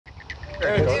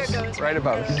There it goes. Right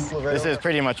above us. This is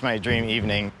pretty much my dream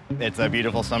evening. It's a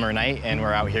beautiful summer night, and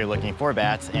we're out here looking for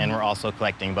bats, and we're also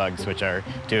collecting bugs, which are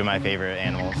two of my favorite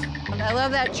animals. I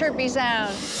love that chirpy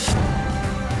sound.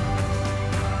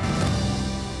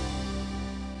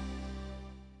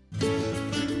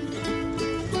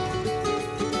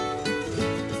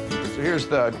 So here's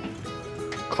the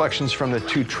collections from the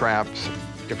 2 traps.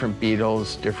 Different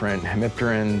beetles, different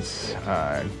hemipterans.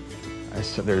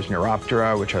 So there's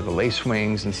Neuroptera, which are the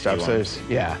lacewings and stuff. So there's,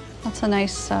 yeah. That's a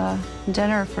nice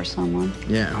dinner for someone.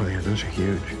 Yeah, oh yeah, those are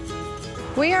huge.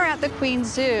 We are at the Queen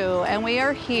Zoo, and we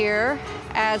are here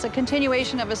as a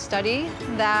continuation of a study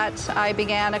that I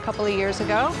began a couple of years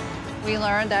ago. We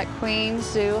learned that Queen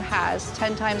Zoo has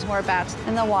 10 times more bats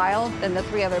in the wild than the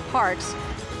 3 other parks.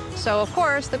 So, of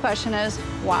course, the question is,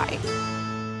 why?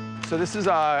 So this is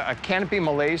a canopy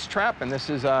malaise trap, and this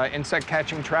is an insect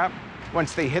catching trap.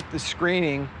 Once they hit the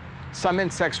screening, some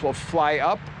insects will fly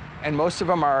up, and most of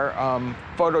them are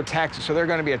phototaxic, so they're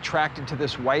going to be attracted to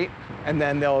this white, and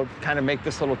then they'll kind of make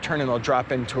this little turn and they'll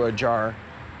drop into a jar.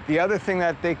 The other thing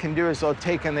that they can do is they'll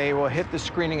take and they will hit the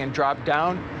screening and drop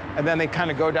down, and then they kind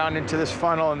of go down into this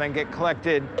funnel and then get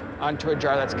collected onto a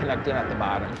jar that's connected at the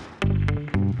bottom.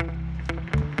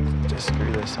 Just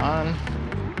screw this on.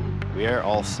 We are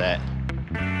all set.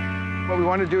 What we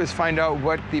want to do is find out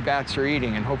what the bats are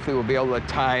eating, and hopefully we'll be able to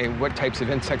tie what types of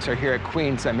insects are here at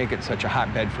Queens that make it such a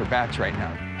hotbed for bats right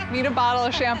now. Need a bottle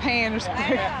of champagne or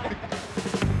something.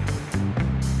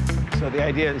 So the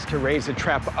idea is to raise the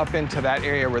trap up into that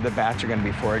area where the bats are going to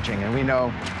be foraging. And we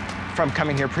know from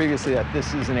coming here previously that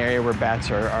this is an area where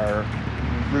bats are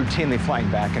routinely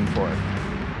flying back and forth.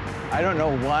 I don't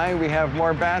know why we have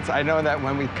more bats. I know that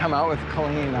when we come out with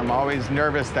Colleen, I'm always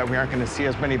nervous that we aren't going to see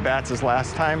as many bats as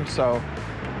last time. So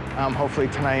hopefully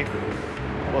tonight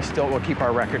we'll keep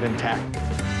our record intact.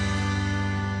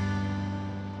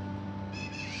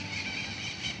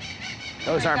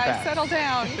 Those aren't bats. Settle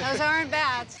down. Those aren't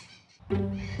bats. I'm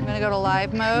going to go to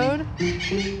live mode.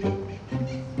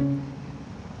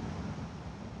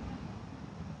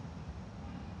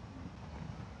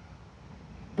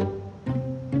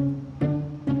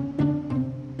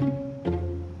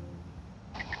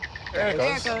 There it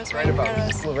goes. Right above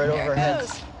us. Right over our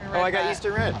heads. Oh, I got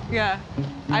Eastern red. Yeah.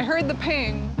 I heard the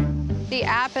ping. The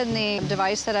app and the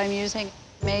device that I'm using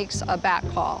makes a bat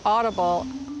call audible.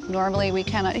 Normally, we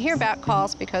cannot hear bat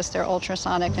calls because they're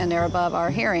ultrasonic and they're above our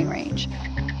hearing range.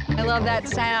 I love that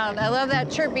sound. I love that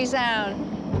chirpy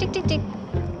sound. Tick, tick, tick.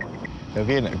 It would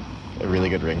be a really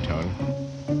good ringtone.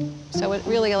 So it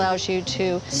really allows you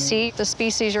to see the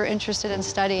species you're interested in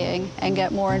studying and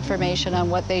get more information on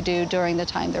what they do during the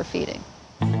time they're feeding.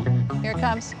 Here it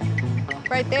comes.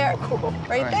 Right there. Oh, cool.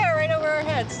 Right there, right over our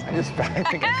heads. I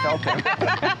think I felt him.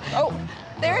 Oh,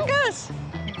 there it goes.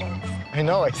 I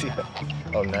know, I see that.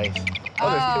 Oh, nice. Oh,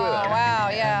 there's 2 of them. Wow,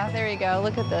 yeah, there you go.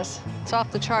 Look at this. It's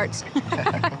off the charts.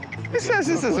 Who says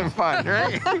this isn't fun,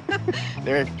 right?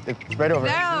 They're right over.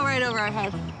 No, right over our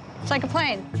head. It's like a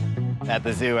plane. At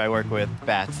the zoo, I work with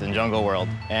bats in Jungle World,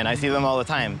 and I see them all the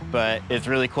time, but it's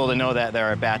really cool to know that there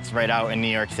are bats right out in New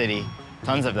York City,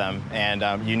 tons of them, and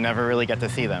you never really get to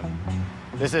see them.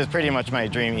 This is pretty much my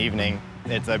dream evening.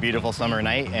 It's a beautiful summer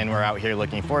night, and we're out here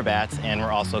looking for bats, and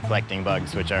we're also collecting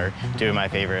bugs, which are 2 of my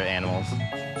favorite animals.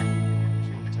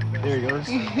 There he goes.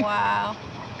 Wow.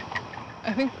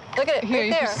 I think. Look at it, Here, right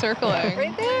you're there. circling.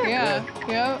 Right there. Yeah,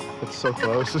 yeah. It's so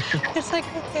close. It's like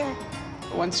right there.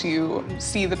 Once you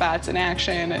see the bats in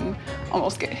action and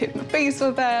almost get hit in the face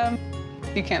with them,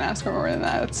 you can't ask for more than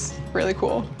that. It's really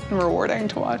cool and rewarding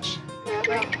to watch.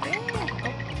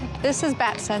 This is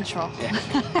Bat Central.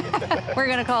 Yeah. We're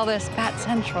gonna call this Bat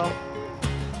Central.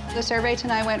 The survey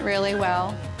tonight went really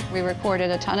well. We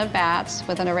recorded a ton of bats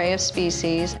with an array of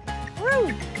species.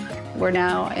 Woo! We're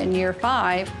now in year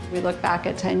 5. We look back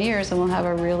at 10 years and we'll have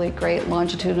a really great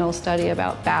longitudinal study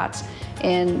about bats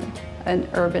in an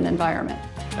urban environment.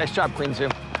 Nice job, Queen Zoo.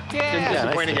 Yeah. Didn't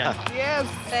disappoint again. Yes.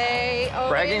 They always,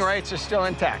 Bragging rights are still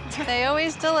intact. They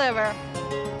always deliver.